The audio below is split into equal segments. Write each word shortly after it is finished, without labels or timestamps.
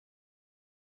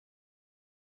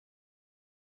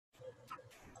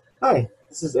Hi,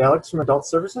 this is Alex from Adult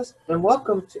Services, and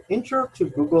welcome to Intro to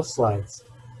Google Slides.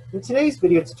 In today's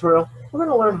video tutorial, we're going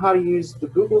to learn how to use the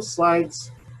Google Slides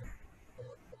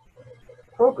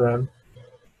program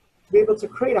to be able to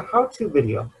create a how-to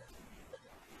video.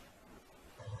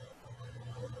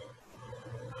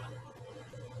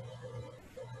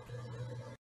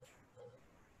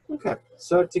 Okay,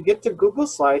 so to get to Google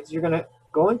Slides, you're going to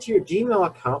go into your Gmail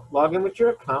account, log in with your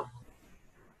account,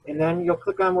 and then you'll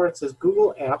click on where it says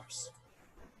Google Apps,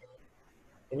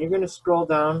 and you're going to scroll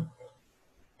down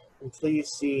until you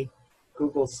see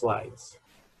Google Slides.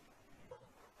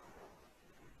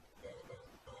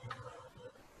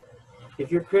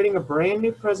 If you're creating a brand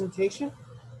new presentation,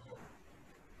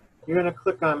 you're going to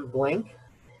click on Blank,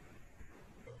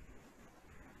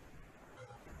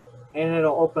 and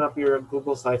it'll open up your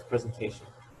Google Slides presentation.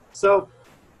 So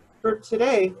for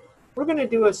today, we're going to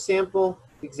do a sample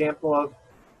example of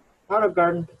how to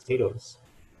garden potatoes.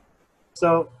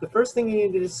 So the first thing you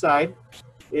need to decide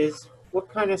is what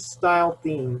kind of style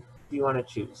theme do you want to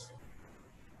choose.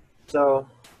 So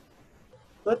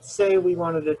let's say we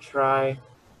wanted to try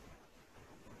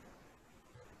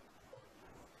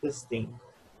this theme.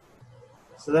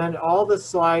 So then all the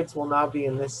slides will now be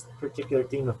in this particular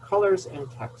theme of colors and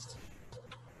text.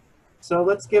 So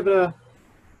let's give it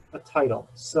a title.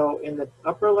 So in the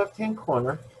upper left-hand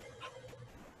corner,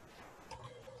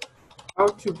 how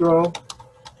to grow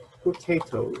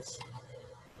potatoes.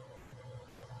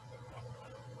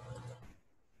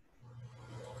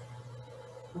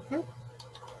 Okay.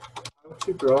 How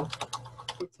to grow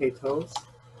potatoes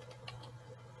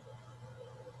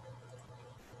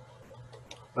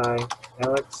by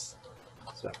Alex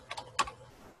Zek.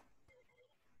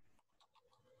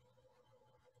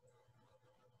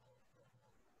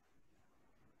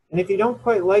 And if you don't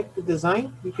quite like the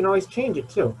design, you can always change it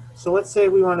too. So let's say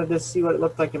we wanted to see what it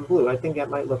looked like in blue. I think that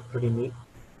might look pretty neat.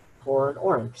 Or an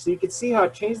orange. So you can see how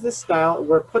it changed the style,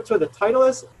 where it puts where the title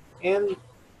is and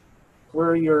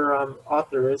where your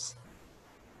author is.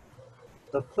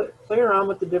 So play around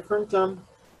with the different, or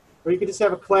you could just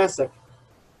have a classic.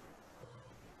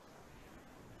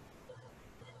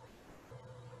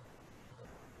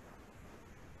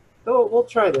 So we'll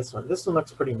try this one. This one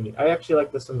looks pretty neat. I actually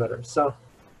like this one better. So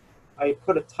I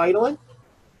put a title in.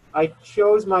 I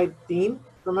chose my theme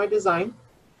for my design.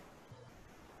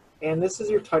 And this is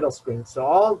your title screen. So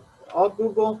all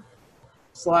Google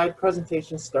slide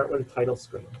presentations start with a title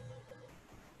screen.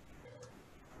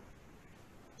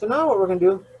 So now what we're going to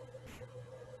do,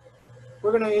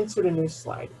 we're going to insert a new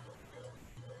slide.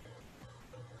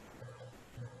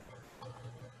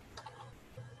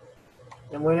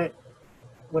 And when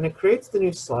it creates the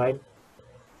new slide,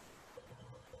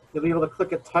 you'll be able to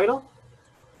click a title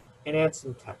and add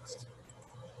some text.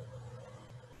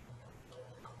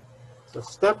 So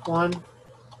step 1,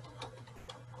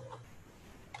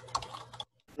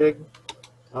 dig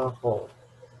a hole.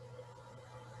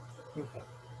 Okay.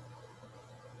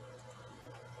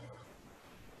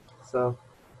 So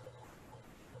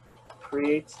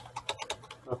create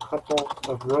a couple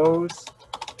of rows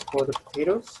for the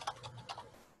potatoes.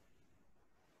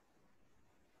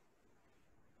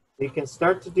 You can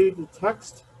start to do the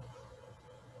text.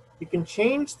 You can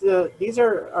change these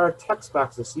are our text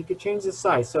boxes, so you can change the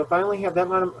size. So if I only have that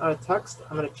amount of text,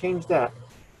 I'm going to change that.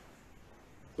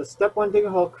 So step 1, dig a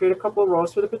hole, create a couple of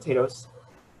rows for the potatoes.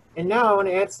 And now I want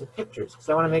to add some pictures because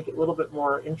I want to make it a little bit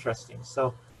more interesting.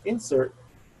 So insert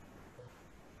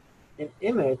an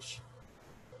image.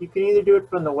 You can either do it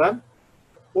from the web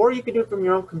or you can do it from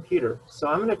your own computer. So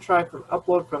I'm going to try from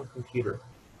upload from computer.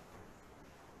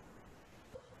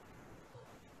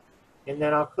 And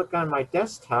then I'll click on my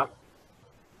desktop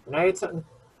and I had something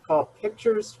called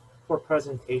Pictures for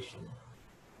Presentation.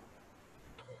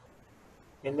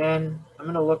 And then I'm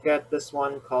going to look at this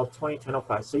one called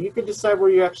 2010-05. So you could decide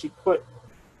where you actually put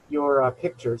your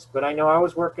pictures, but I know I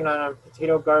was working on a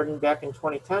potato garden back in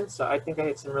 2010, so I think I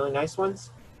had some really nice ones.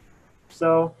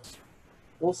 So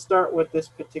we'll start with this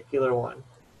particular one.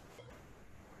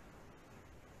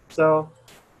 So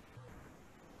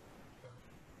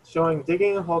showing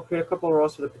digging a hole, create a couple of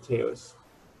rows for the potatoes.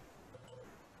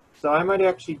 So I might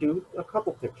actually do a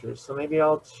couple pictures. So maybe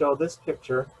I'll show this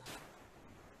picture.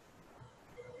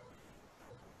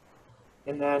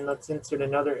 And then let's insert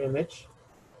another image,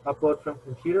 upload from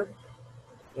computer,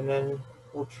 and then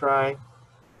we'll try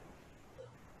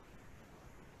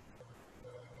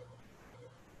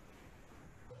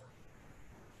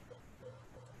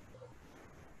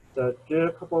so do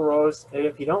a couple rows. And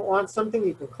if you don't want something,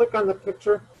 you can click on the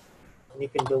picture and you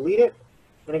can delete it.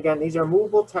 And again, these are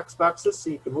movable text boxes, so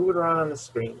you can move it around on the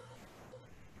screen.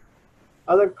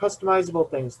 Other customizable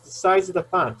things, the size of the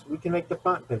font. We can make the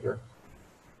font bigger.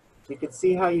 You can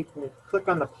see how you can click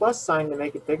on the plus sign to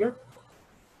make it bigger.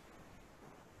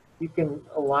 You can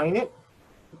align it.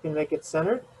 You can make it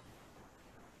centered.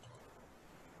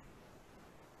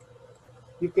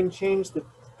 You can change the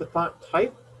font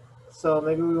type. So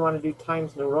maybe we want to do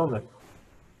Times New Roman.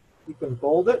 You can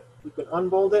bold it. You can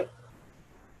unbold it.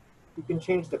 You can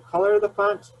change the color of the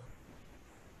font.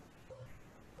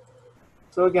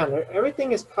 So again,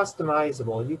 everything is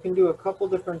customizable. You can do a couple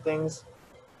different things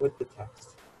with the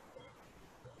text.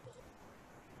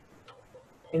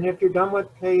 And if you're done with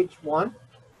page 1,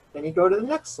 then you go to the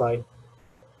next slide.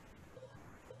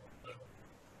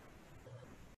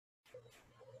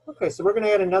 Okay, so we're going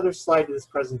to add another slide to this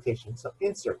presentation. So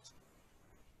insert,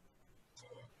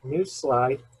 new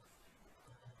slide,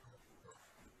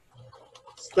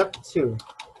 step 2,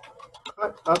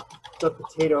 cut up the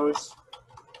potatoes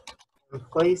and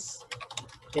place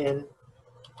in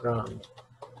ground.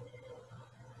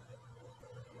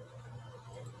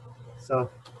 So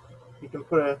you can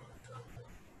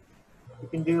you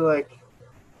can do like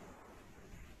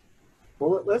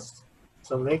bullet list.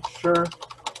 So make sure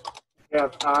you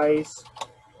have eyes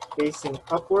facing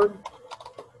upward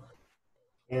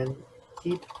and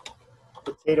keep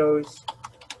potatoes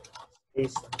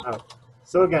spaced out.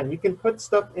 So again, you can put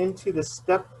stuff into the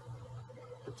step,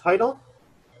 the title.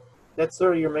 That's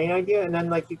sort of your main idea, and then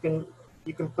like you can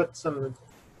put some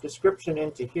description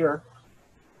into here,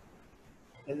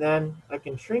 and then I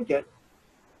can shrink it,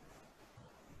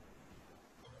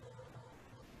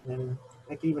 and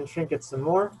I can even shrink it some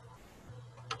more,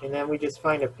 and then we just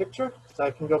find a picture. So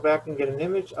I can go back and get an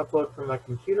image, upload from my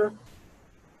computer.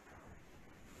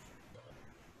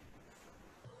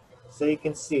 So you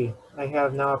can see I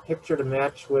have now a picture to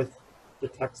match with the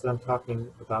text that I'm talking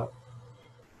about.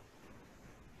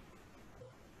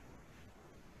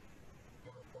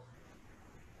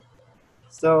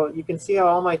 So you can see how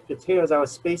all my potatoes, I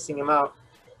was spacing them out,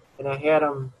 and I had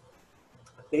them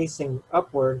facing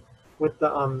upward with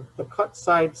the cut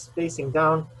sides facing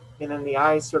down, and then the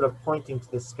eyes sort of pointing to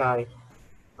the sky.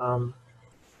 And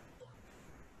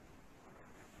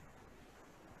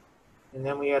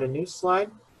then we add a new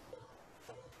slide.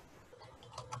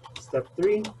 Step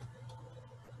 3,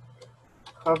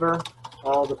 cover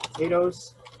all the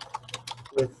potatoes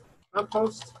with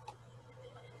compost.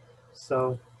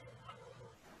 So,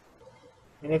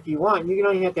 and if you want, you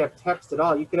don't even have to have text at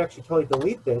all. You could actually totally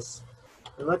delete this.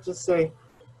 And let's just say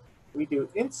we do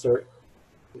insert.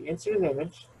 We insert an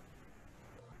image.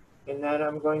 And then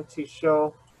I'm going to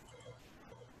show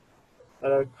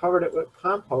that I've covered it with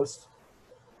compost.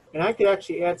 And I could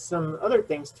actually add some other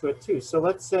things to it too. So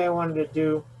let's say I wanted to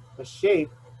do a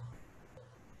shape.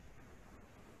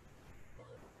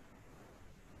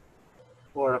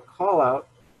 Or a call out.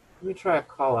 Let me try a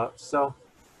call out. So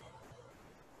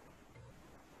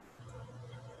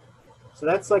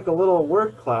that's like a little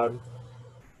word cloud.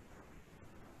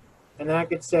 And then I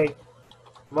could say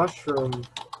mushroom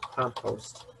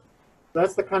compost. So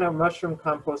that's the kind of mushroom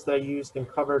compost that I used and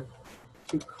covered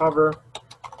to cover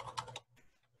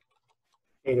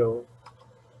potato.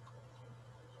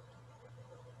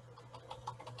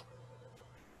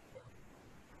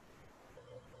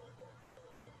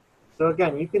 So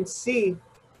again, you can see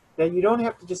that you don't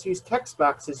have to just use text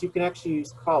boxes, you can actually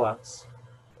use callouts.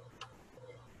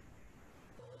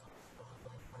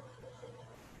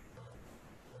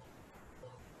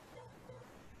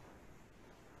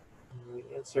 We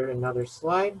insert another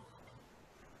slide.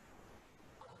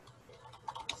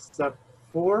 Step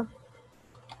 4,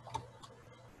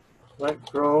 let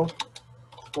grow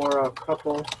for a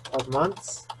couple of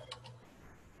months.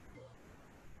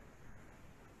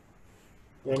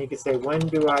 Then you can say, when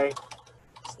do I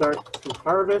start to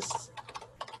harvest?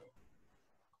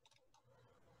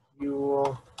 You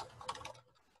will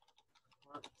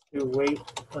want to wait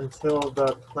until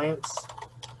the plants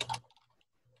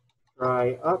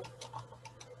dry up,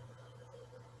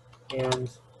 and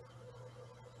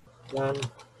then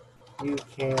you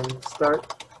can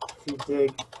start to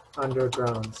dig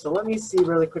underground. So let me see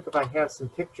really quick if I have some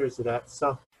pictures of that.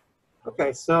 So,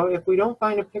 okay, so if we don't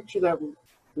find a picture that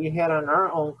we had on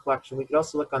our own collection, we could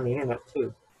also look on the internet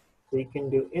too. So you can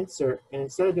do insert, and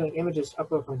instead of doing images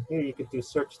upload from here, you could do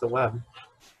search the web.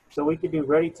 So we could do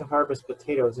ready to harvest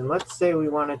potatoes, and let's say we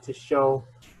wanted to show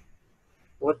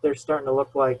what they're starting to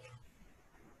look like.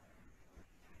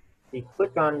 You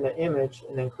click on the image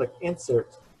and then click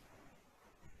insert.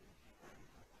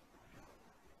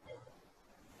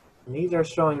 And these are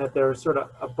showing that they're sort of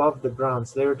above the ground,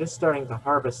 so they were just starting to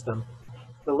harvest them.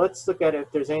 So let's look at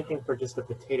if there's anything for just the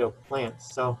potato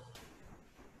plants. So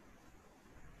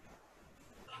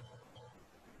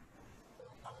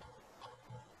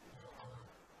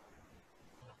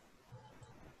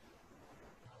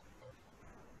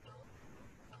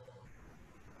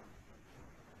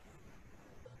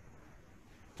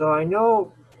So I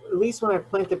know, at least when I've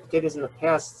planted potatoes in the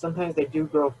past, sometimes they do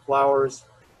grow flowers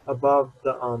above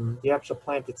the actual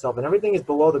plant itself, and everything is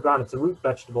below the ground. It's a root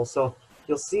vegetable, so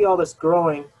you'll see all this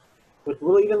growing with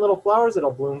even little flowers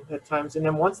that'll bloom at times, and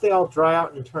then once they all dry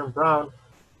out and turn brown,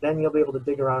 then you'll be able to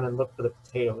dig around and look for the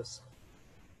potatoes.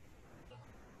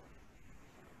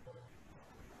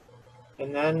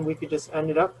 And then we could just end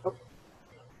it up. Oh,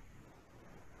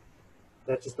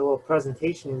 that's just a little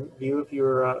presentation view if you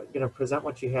were going to present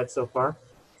what you had so far.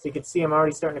 So you can see I'm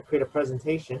already starting to create a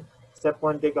presentation. Step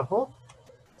 1, dig a hole.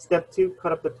 Step 2,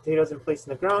 cut up the potatoes and place in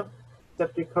the ground.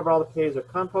 Step 3, cover all the potatoes with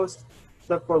compost.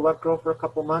 Step 4, let grow for a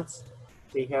couple months.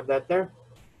 So you have that there.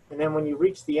 And then when you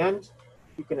reach the end,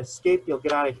 you can escape, you'll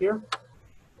get out of here.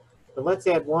 But let's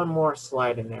add one more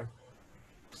slide in there.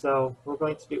 So we're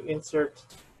going to do insert,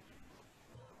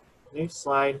 new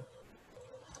slide.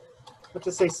 Let's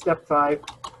just say step 5,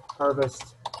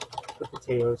 harvest the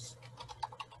potatoes.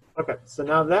 Okay, so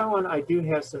now that one I do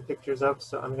have some pictures of,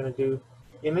 so I'm going to do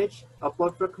image,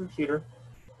 upload for a computer,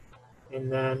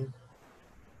 and then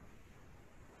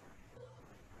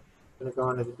I'm going to go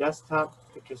onto the desktop,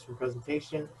 pictures from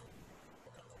presentation.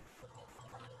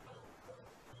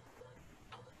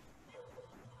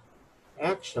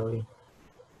 Actually,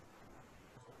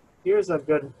 here's a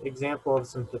good example of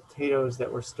some potatoes that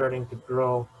were starting to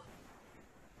grow.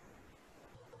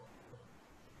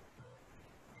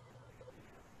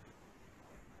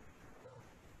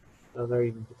 So they're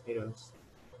even potatoes.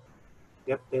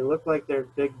 Yep, they look like they're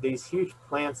big, these huge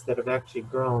plants that have actually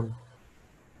grown.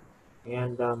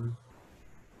 And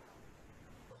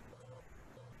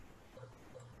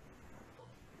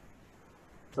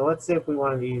so let's say if we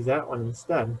wanted to use that one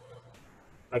instead,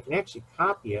 I can actually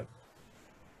copy it.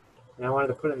 And I wanted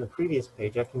to put it in the previous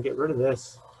page. I can get rid of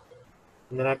this,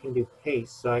 and then I can do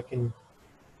paste. So I can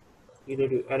either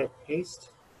do edit paste,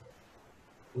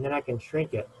 and then I can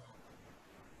shrink it.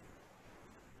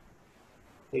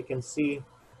 You can see.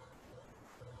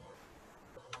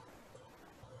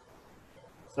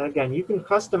 So again, you can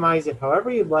customize it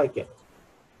however you'd like it.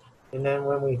 And then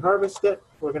when we harvest it,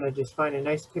 we're going to just find a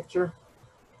nice picture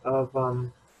of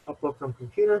upload from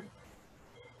computer.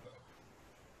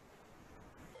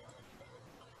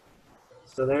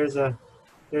 So there's an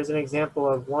example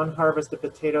of one harvest of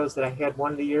potatoes that I had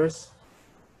one of the years.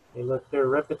 They're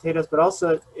red potatoes, but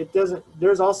also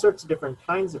there's all sorts of different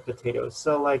kinds of potatoes.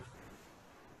 So like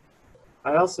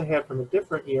I also had from a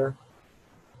different year,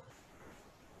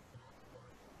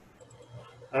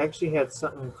 I actually had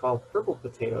something called purple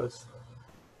potatoes.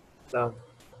 So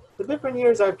the different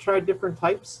years I've tried different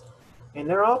types, and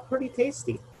they're all pretty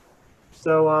tasty.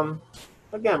 So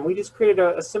again, we just created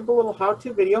a simple little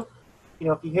how-to video. You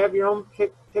know, if you have your own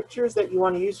pictures that you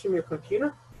want to use from your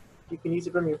computer, you can use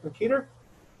it from your computer.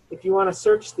 If you want to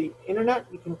search the internet,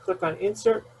 you can click on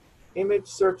Insert, Image,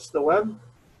 Search the Web.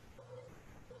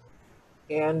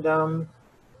 And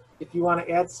if you want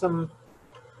to add some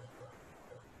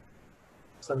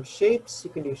shapes,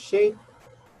 you can do shape.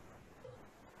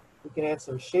 We can add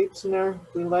some shapes in there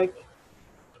if we like.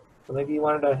 So maybe you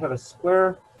wanted to have a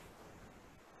square,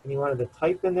 and you wanted to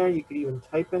type in there. You could even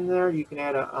type in there. You can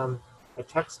add a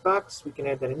text box. We can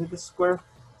add that into the square.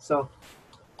 So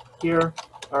here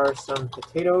are some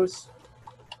potatoes.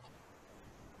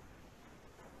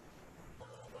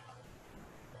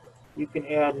 You can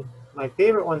add, my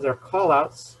favorite ones are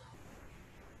callouts.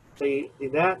 So you do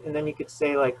that, and then you could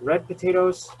say like red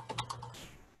potatoes.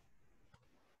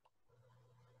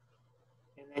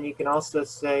 And then you can also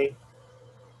say,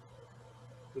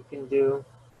 you can do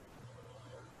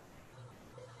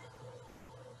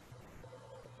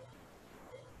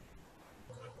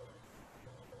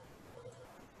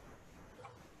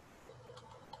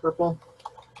purple.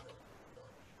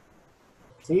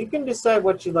 So you can decide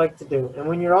what you'd like to do. And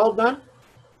when you're all done,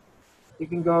 you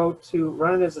can go to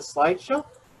run it as a slideshow.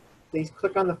 Please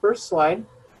click on the first slide.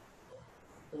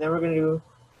 And then we're going to do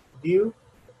View,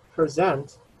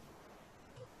 Present.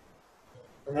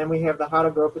 And then we have the how to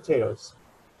grow potatoes.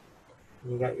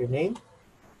 And you got your name.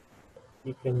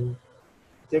 You can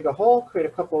dig a hole, create a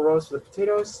couple rows for the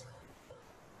potatoes,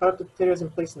 cut up the potatoes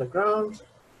and place in the ground.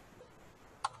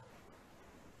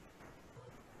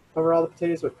 Cover all the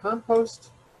potatoes with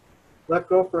compost. Let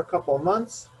go for a couple of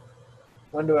months.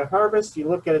 When do I harvest? You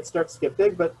look at it, starts to get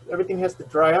big, but everything has to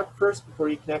dry up first before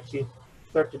you can actually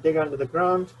start to dig onto the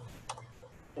ground.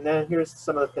 And then here's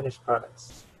some of the finished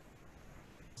products.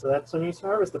 So that's when you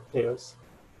harvest the potatoes.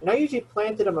 And I usually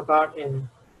planted them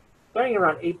starting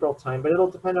around April time, but it'll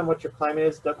depend on what your climate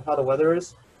is, how the weather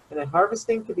is. And then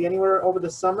harvesting could be anywhere over the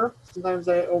summer. Sometimes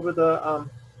over the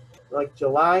like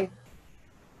July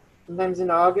sometimes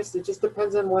in August. It just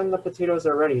depends on when the potatoes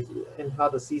are ready and how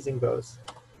the season goes.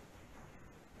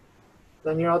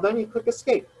 Then you're all done, you click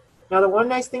Escape. Now the one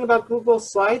nice thing about Google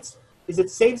Slides is it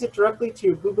saves it directly to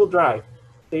your Google Drive.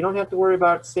 So you don't have to worry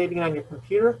about saving it on your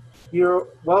computer. You're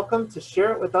welcome to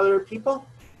share it with other people.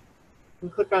 You can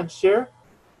click on Share,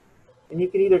 and you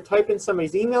can either type in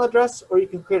somebody's email address or you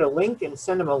can create a link and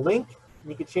send them a link.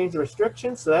 And you can change the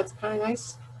restrictions, so that's kind of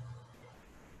nice.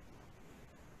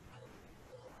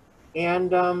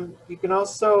 And you can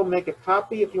also make a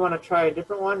copy if you want to try a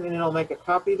different one, and it'll make a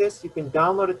copy of this. You can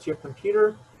download it to your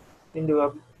computer into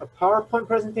a PowerPoint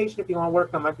presentation if you want to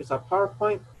work on Microsoft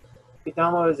PowerPoint. You can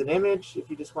download it as an image if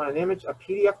you just want an image. A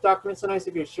PDF document is so nice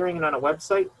if you're sharing it on a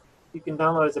website. You can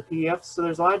download it as a PDF. So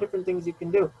there's a lot of different things you can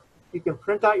do. You can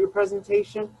print out your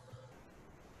presentation.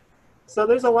 So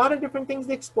there's a lot of different things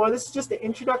to explore. This is just an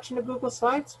introduction to Google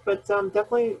Slides, but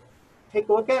definitely take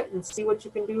a look at it and see what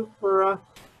you can do for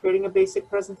creating a basic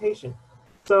presentation.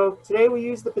 So today we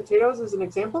use the potatoes as an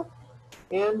example,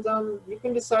 and you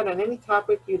can decide on any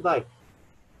topic you'd like.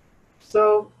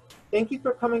 So thank you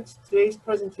for coming to today's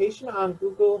presentation on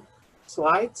Google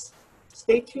Slides.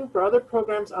 Stay tuned for other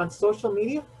programs on social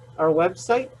media, our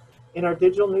website, and our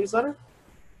digital newsletter.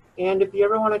 And if you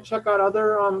ever want to check out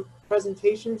other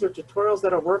presentations or tutorials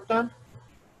that are worked on,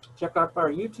 check out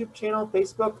our YouTube channel,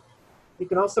 Facebook. You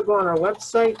can also go on our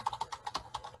website,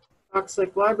 Fox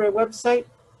Lake Library website,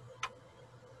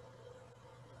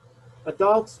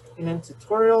 adults, and then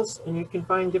tutorials, and you can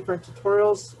find different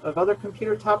tutorials of other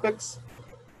computer topics.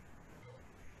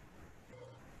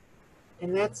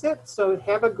 And that's it. So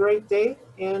have a great day,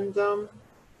 and we'll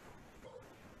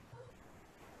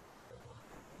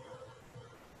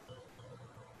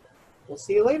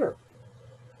see you later.